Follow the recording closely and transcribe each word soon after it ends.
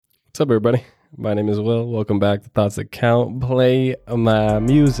What's up, everybody? My name is Will. Welcome back to Thoughts That Count. Play my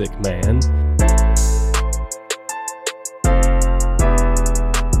music, man.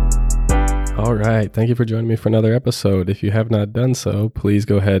 All right. Thank you for joining me for another episode. If you have not done so, please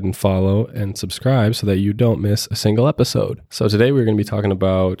go ahead and follow and subscribe so that you don't miss a single episode. So today we're going to be talking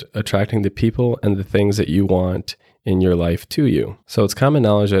about attracting the people and the things that you want in your life to you. So it's common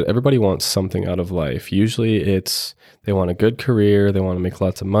knowledge that everybody wants something out of life. Usually it's they want a good career, they want to make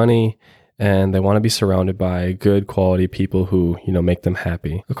lots of money, and they want to be surrounded by good quality people who, make them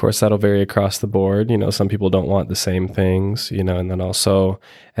happy. Of course, that'll vary across the board. Some people don't want the same things, and then also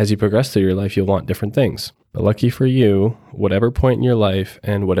as you progress through your life, you'll want different things. But lucky for you, whatever point in your life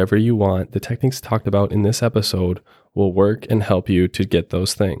and whatever you want, the techniques talked about in this episode will work and help you to get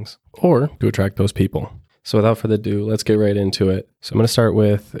those things or to attract those people. So without further ado, let's get right into it. So I'm going to start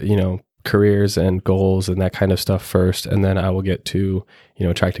with, careers and goals and that kind of stuff first, and then I will get to,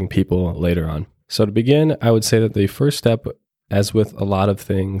 attracting people later on. So to begin, I would say that the first step, as with a lot of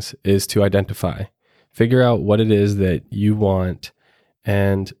things, is to identify. Figure out what it is that you want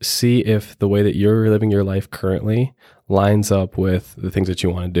and see if the way that you're living your life currently lines up with the things that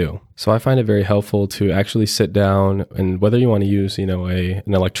you want to do. So I find it very helpful to actually sit down, and whether you want to use, an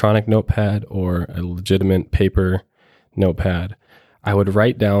electronic notepad or a legitimate paper notepad, I would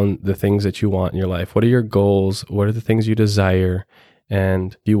write down the things that you want in your life. What are your goals? What are the things you desire?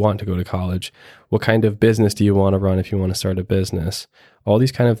 And do you want to go to college? What kind of business do you want to run if you want to start a business? All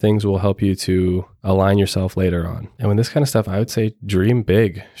these kind of things will help you to align yourself later on. And with this kind of stuff, I would say dream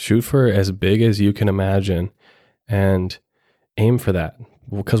big. Shoot for as big as you can imagine and aim for that.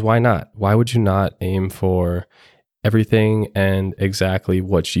 Because why not? Why would you not aim for everything and exactly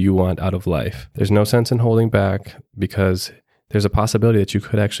what you want out of life? There's no sense in holding back because there's a possibility that you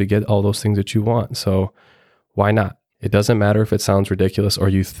could actually get all those things that you want. So why not? It doesn't matter if it sounds ridiculous or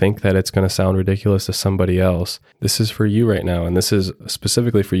you think that it's going to sound ridiculous to somebody else. This is for you right now, and this is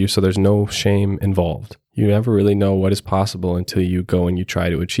specifically for you, so there's no shame involved. You never really know what is possible until you go and you try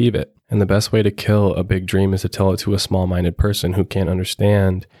to achieve it. And the best way to kill a big dream is to tell it to a small-minded person who can't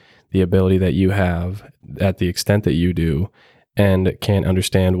understand the ability that you have at the extent that you do and can't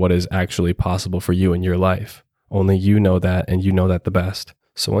understand what is actually possible for you in your life. Only you know that, and you know that the best.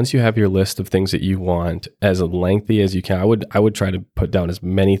 So once you have your list of things that you want as lengthy as you can, I would try to put down as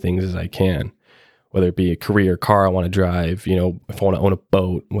many things as I can, whether it be a career, car I want to drive, if I want to own a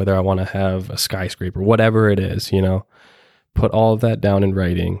boat, whether I want to have a skyscraper, whatever it is, put all of that down in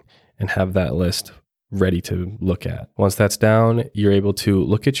writing and have that list ready to look at. Once that's down, you're able to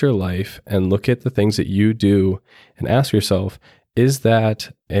look at your life and look at the things that you do and ask yourself, is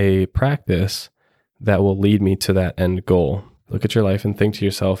that a practice that will lead me to that end goal? Look at your life and think to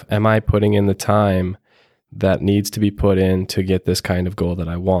yourself, am I putting in the time that needs to be put in to get this kind of goal that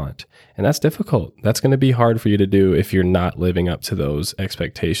I want? And that's difficult. That's going to be hard for you to do if you're not living up to those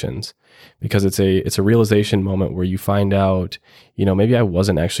expectations, because it's a realization moment where you find out, maybe I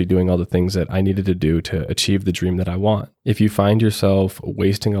wasn't actually doing all the things that I needed to do to achieve the dream that I want. If you find yourself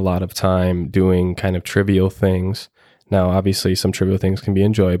wasting a lot of time doing kind of trivial things, now, obviously, some trivial things can be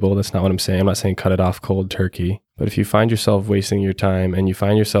enjoyable. That's not what I'm saying. I'm not saying cut it off cold turkey. But if you find yourself wasting your time and you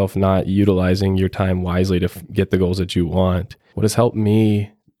find yourself not utilizing your time wisely to get the goals that you want, what has helped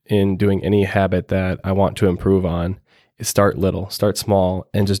me in doing any habit that I want to improve on is start little, start small,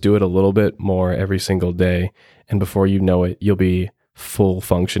 and just do it a little bit more every single day. And before you know it, you'll be full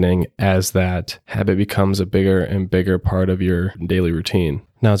functioning as that habit becomes a bigger and bigger part of your daily routine.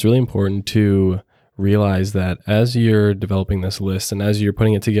 Now, it's really important to realize that as you're developing this list and as you're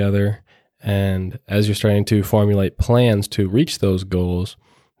putting it together and as you're starting to formulate plans to reach those goals,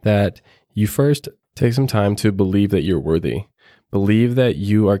 that you first take some time to believe that you're worthy. Believe that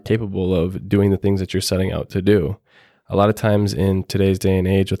you are capable of doing the things that you're setting out to do. A lot of times in today's day and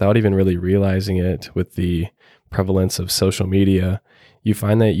age, without even really realizing it, with the prevalence of social media, you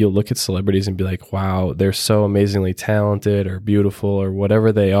find that you'll look at celebrities and be like, wow, they're so amazingly talented or beautiful or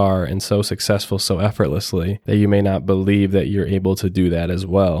whatever they are and so successful so effortlessly that you may not believe that you're able to do that as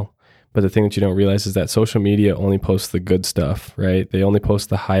well. But the thing that you don't realize is that social media only posts the good stuff, right? They only post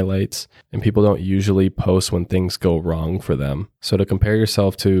the highlights, and people don't usually post when things go wrong for them. So to compare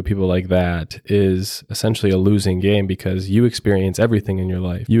yourself to people like that is essentially a losing game, because you experience everything in your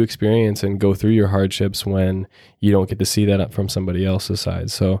life. You experience and go through your hardships when you don't get to see that from somebody else's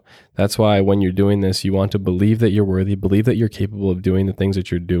side. So that's why when you're doing this, you want to believe that you're worthy, believe that you're capable of doing the things that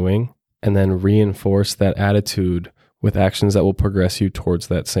you're doing, and then reinforce that attitude with actions that will progress you towards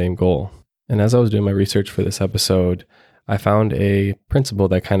that same goal. And as I was doing my research for this episode, I found a principle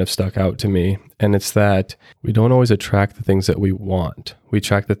that kind of stuck out to me, and it's that we don't always attract the things that we want. We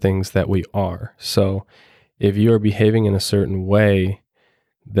attract the things that we are. So if you are behaving in a certain way,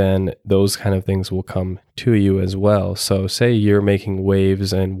 then those kind of things will come to you as well. So say you're making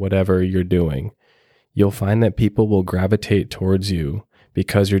waves in whatever you're doing, you'll find that people will gravitate towards you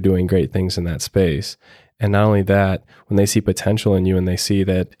because you're doing great things in that space. And not only that, when they see potential in you and they see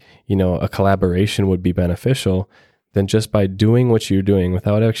that, a collaboration would be beneficial, then just by doing what you're doing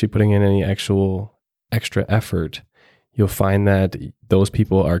without actually putting in any actual extra effort, you'll find that those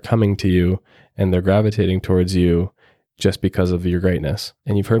people are coming to you and they're gravitating towards you just because of your greatness.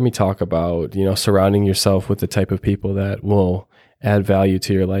 And you've heard me talk about, surrounding yourself with the type of people that will add value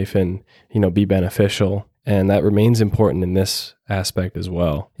to your life and, be beneficial. And that remains important in this aspect as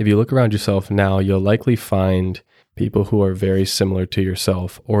well. If you look around yourself now, you'll likely find people who are very similar to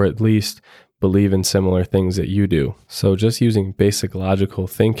yourself, or at least believe in similar things that you do. So just using basic logical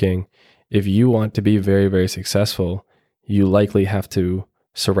thinking, if you want to be very, very successful, you likely have to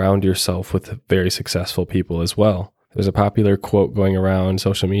surround yourself with very successful people as well. There's a popular quote going around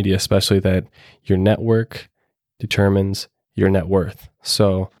social media, especially, that your network determines your net worth.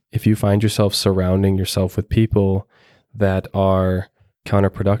 So if you find yourself surrounding yourself with people that are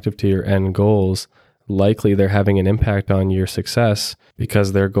counterproductive to your end goals, likely they're having an impact on your success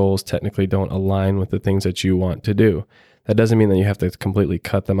because their goals technically don't align with the things that you want to do. That doesn't mean that you have to completely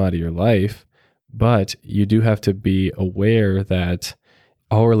cut them out of your life, but you do have to be aware that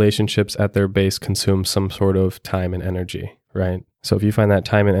all relationships at their base consume some sort of time and energy, right? So if you find that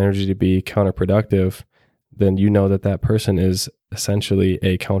time and energy to be counterproductive, then you know that that person is essentially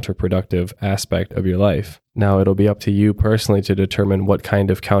a counterproductive aspect of your life. Now, it'll be up to you personally to determine what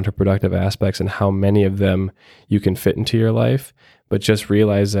kind of counterproductive aspects and how many of them you can fit into your life. But just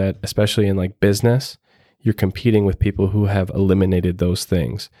realize that, especially in business, you're competing with people who have eliminated those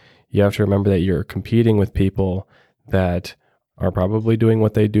things. You have to remember that you're competing with people that are probably doing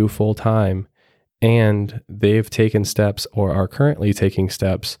what they do full time, and they've taken steps or are currently taking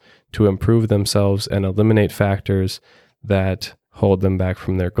steps to improve themselves and eliminate factors that hold them back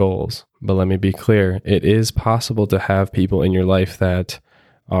from their goals. But let me be clear, it is possible to have people in your life that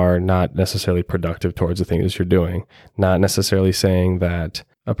are not necessarily productive towards the things that you're doing. Not necessarily saying that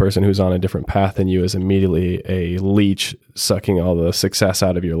a person who's on a different path than you is immediately a leech sucking all the success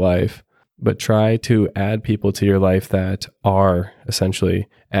out of your life. But try to add people to your life that are essentially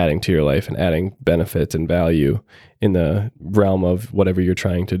adding to your life and adding benefits and value in the realm of whatever you're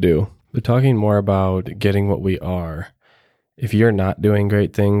trying to do. We're talking more about getting what we are. If you're not doing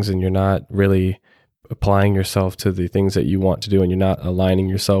great things and you're not really applying yourself to the things that you want to do and you're not aligning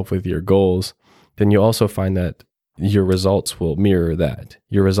yourself with your goals, then you also find that your results will mirror that.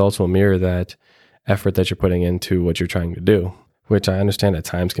 Your results will mirror that effort that you're putting into what you're trying to do, which I understand at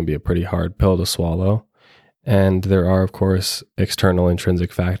times can be a pretty hard pill to swallow. And there are, of course, external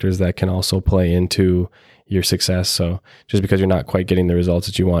intrinsic factors that can also play into your success. So just because you're not quite getting the results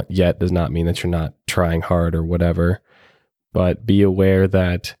that you want yet does not mean that you're not trying hard or whatever. But be aware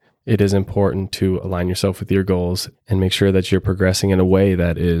that it is important to align yourself with your goals and make sure that you're progressing in a way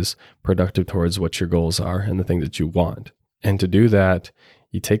that is productive towards what your goals are and the things that you want. And to do that,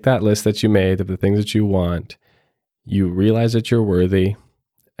 you take that list that you made of the things that you want, you realize that you're worthy,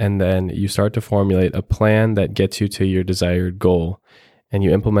 and then you start to formulate a plan that gets you to your desired goal. And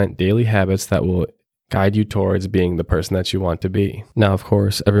you implement daily habits that will guide you towards being the person that you want to be. Now, of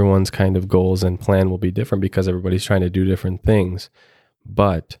course, everyone's kind of goals and plan will be different because everybody's trying to do different things.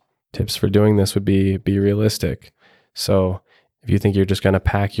 But tips for doing this would be realistic. So if you think you're just going to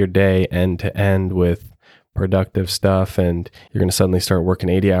pack your day end to end with productive stuff and you're going to suddenly start working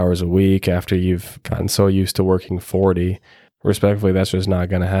 80 hours a week after you've gotten so used to working 40, respectfully, that's just not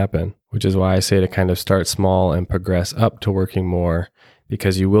going to happen, which is why I say to kind of start small and progress up to working more,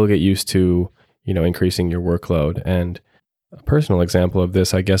 because you will get used to, increasing your workload. And a personal example of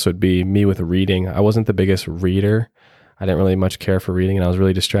this, I guess, would be me with reading. I wasn't the biggest reader. I didn't really much care for reading, and I was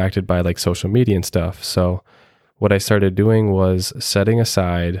really distracted by social media and stuff. So what I started doing was setting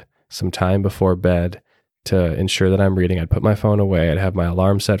aside some time before bed to ensure that I'm reading. I'd put my phone away. I'd have my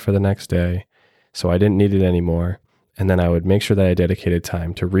alarm set for the next day, so I didn't need it anymore. And then I would make sure that I dedicated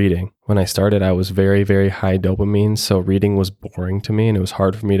time to reading. When I started, I was very, very high dopamine, so reading was boring to me and it was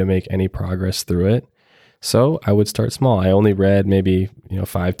hard for me to make any progress through it. So I would start small. I only read maybe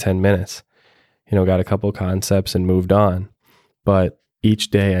 5-10 minutes, got a couple concepts and moved on. But each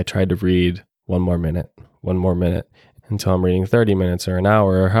day I tried to read one more minute until I'm reading 30 minutes or an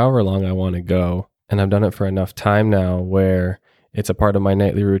hour or however long I want to go. And I've done it for enough time now where it's a part of my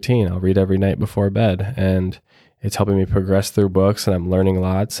nightly routine. I'll read every night before bed, and It's helping me progress through books, and I'm learning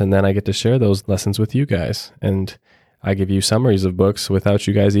lots. And then I get to share those lessons with you guys. And I give you summaries of books without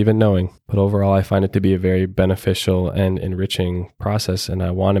you guys even knowing. But overall, I find it to be a very beneficial and enriching process, and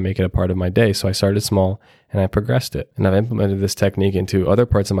I want to make it a part of my day. So I started small and I progressed it. And I've implemented this technique into other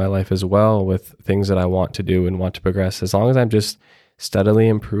parts of my life as well, with things that I want to do and want to progress. As long as I'm just steadily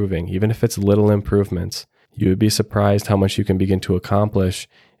improving, even if it's little improvements, you would be surprised how much you can begin to accomplish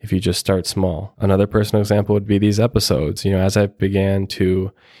if you just start small. Another personal example would be these episodes. As I began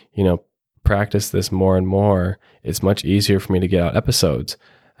to, practice this more and more, it's much easier for me to get out episodes.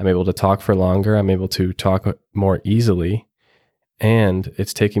 I'm able to talk for longer. I'm able to talk more easily. And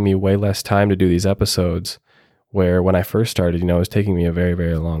it's taking me way less time to do these episodes, where when I first started, it was taking me a very,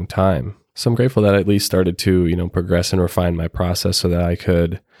 very long time. So I'm grateful that I at least started to, progress and refine my process so that I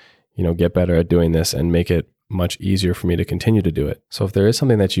could, get better at doing this and make it much easier for me to continue to do it. So if there is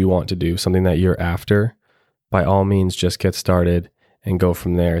something that you want to do, something that you're after, by all means, just get started and go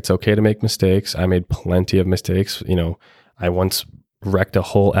from there. It's okay to make mistakes. I made plenty of mistakes. I once wrecked a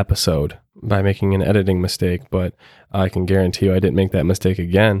whole episode by making an editing mistake, but I can guarantee you I didn't make that mistake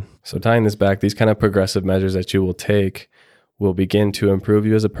again. So tying this back, these kind of progressive measures that you will take will begin to improve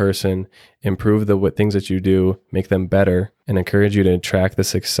you as a person, improve the things that you do, make them better, and encourage you to attract the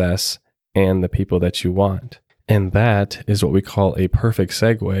success and the people that you want. And that is what we call a perfect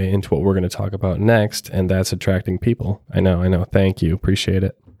segue into what we're going to talk about next, and that's attracting people. I know. Thank you. Appreciate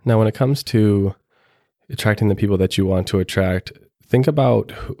it. Now, when it comes to attracting the people that you want to attract, think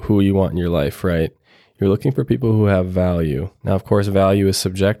about who you want in your life, right? You're looking for people who have value. Now, of course, value is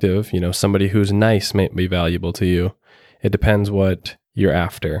subjective. Somebody who's nice may be valuable to you. It depends what you're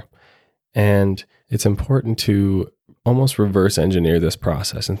after. And it's important to almost reverse engineer this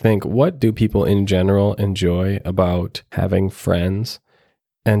process and think, what do people in general enjoy about having friends?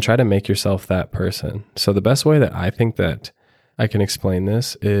 And try to make yourself that person. So the best way that I think that I can explain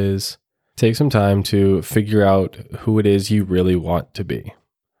this is take some time to figure out who it is you really want to be.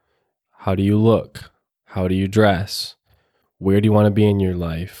 How do you look? How do you dress? Where do you want to be in your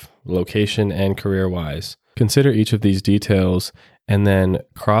life, location and career-wise? Consider each of these details and then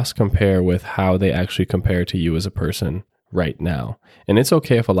cross-compare with how they actually compare to you as a person right now. And it's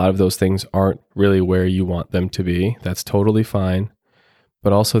okay if a lot of those things aren't really where you want them to be. That's totally fine.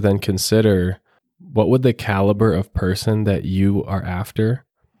 But also then consider, what would the caliber of person that you are after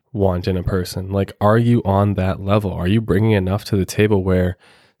want in a person? Like, are you on that level? Are you bringing enough to the table where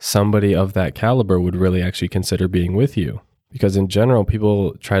somebody of that caliber would really actually consider being with you? Because in general,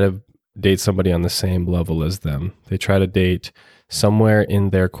 people try to date somebody on the same level as them. They try to date somewhere in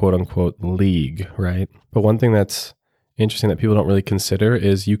their quote unquote league, right? But one thing that's interesting that people don't really consider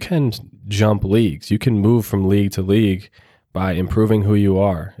is you can jump leagues. You can move from league to league by improving who you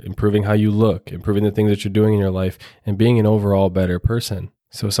are, improving how you look, improving the things that you're doing in your life, and being an overall better person.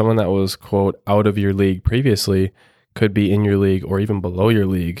 So someone that was quote out of your league previously could be in your league or even below your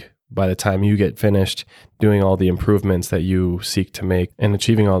league by the time you get finished doing all the improvements that you seek to make and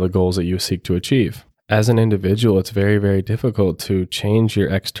achieving all the goals that you seek to achieve. As an individual, it's very, very difficult to change your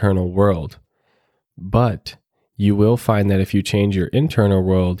external world. But you will find that if you change your internal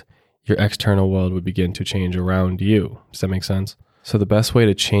world, your external world would begin to change around you. Does that make sense? So the best way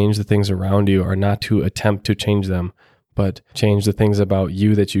to change the things around you are not to attempt to change them, but change the things about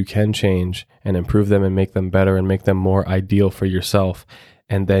you that you can change and improve them and make them better and make them more ideal for yourself.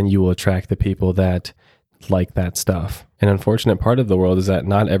 And then you will attract the people that like that stuff. An unfortunate part of the world is that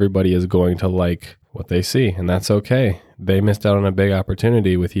not everybody is going to like what they see, and that's okay. They missed out on a big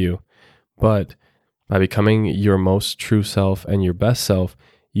opportunity with you. But by becoming your most true self and your best self,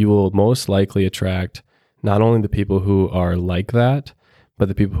 you will most likely attract not only the people who are like that, but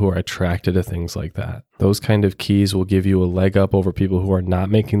the people who are attracted to things like that. Those kind of keys will give you a leg up over people who are not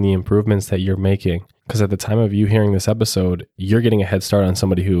making the improvements that you're making. Because at the time of you hearing this episode, you're getting a head start on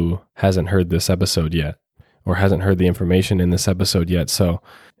somebody who hasn't heard this episode yet or hasn't heard the information in this episode yet.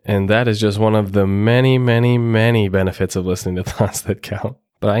 And that is just one of the many, many, many benefits of listening to Thoughts That Count.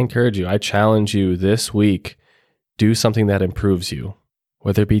 But I encourage you, I challenge you this week, do something that improves you.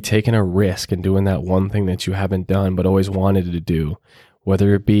 Whether it be taking a risk and doing that one thing that you haven't done but always wanted to do.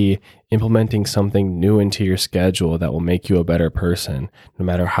 Whether it be implementing something new into your schedule that will make you a better person, no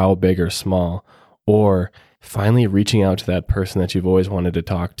matter how big or small. Or finally reaching out to that person that you've always wanted to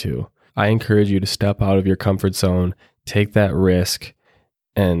talk to. I encourage you to step out of your comfort zone, take that risk,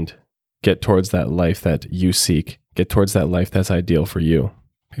 and get towards that life that you seek. Get towards that life that's ideal for you.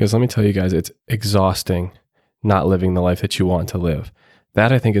 Because let me tell you guys, it's exhausting not living the life that you want to live.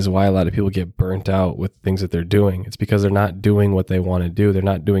 That, I think, is why a lot of people get burnt out with things that they're doing. It's because they're not doing what they want to do. They're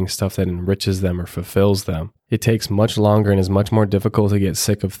not doing stuff that enriches them or fulfills them. it takes much longer and is much more difficult to get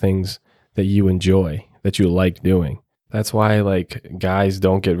sick of things that you enjoy, that you like doing. That's why like guys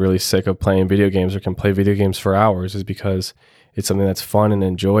don't get really sick of playing video games or can play video games for hours, is because it's something that's fun and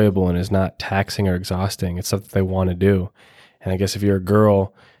enjoyable and is not taxing or exhausting. It's something they want to do. And I guess if you're a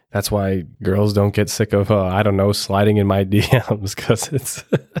girl, that's why girls don't get sick of, sliding in my DMs, because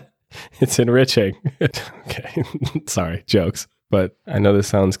it's enriching. Okay, sorry, jokes. But I know this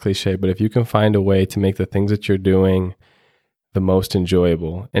sounds cliche, but if you can find a way to make the things that you're doing the most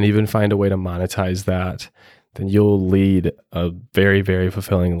enjoyable and even find a way to monetize that, then you'll lead a very, very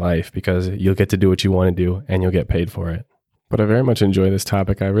fulfilling life, because you'll get to do what you want to do and you'll get paid for it. But I very much enjoy this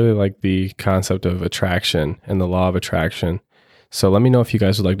topic. I really like the concept of attraction and the law of attraction. So let me know if you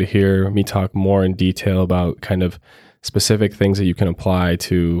guys would like to hear me talk more in detail about kind of specific things that you can apply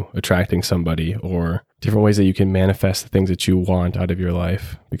to attracting somebody, or different ways that you can manifest the things that you want out of your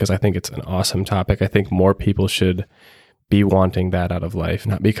life, because I think it's an awesome topic. I think more people should be wanting that out of life,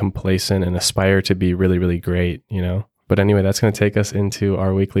 not be complacent and aspire to be really, really great, you know? But anyway, that's going to take us into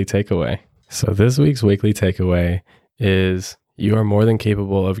our weekly takeaway. So this week's weekly takeaway is: you are more than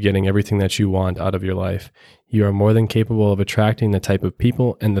capable of getting everything that you want out of your life. You are more than capable of attracting the type of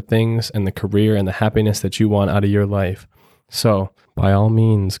people and the things and the career and the happiness that you want out of your life. So by all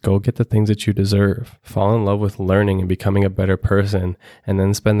means, go get the things that you deserve. Fall in love with learning and becoming a better person, and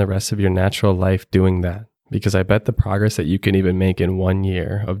then spend the rest of your natural life doing that. Because I bet the progress that you can even make in 1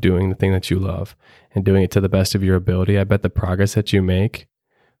 year of doing the thing that you love and doing it to the best of your ability, I bet the progress that you make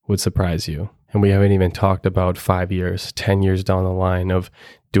would surprise you. And we haven't even talked about 5 years, 10 years down the line of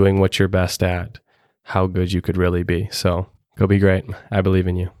doing what you're best at, how good you could really be. So go be great. I believe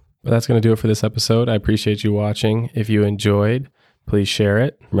in you. But that's going to do it for this episode. I appreciate you watching. If you enjoyed, please share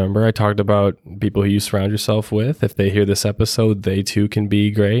it. Remember, I talked about people who you surround yourself with. If they hear this episode, they too can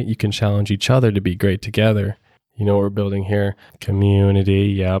be great. You can challenge each other to be great together. You know what we're building here? Community.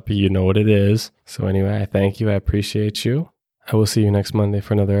 Yep, you know what it is. So anyway, I thank you. I appreciate you. I will see you next Monday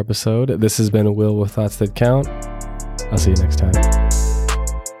for another episode. This has been Will with Thoughts That Count. I'll see you next time.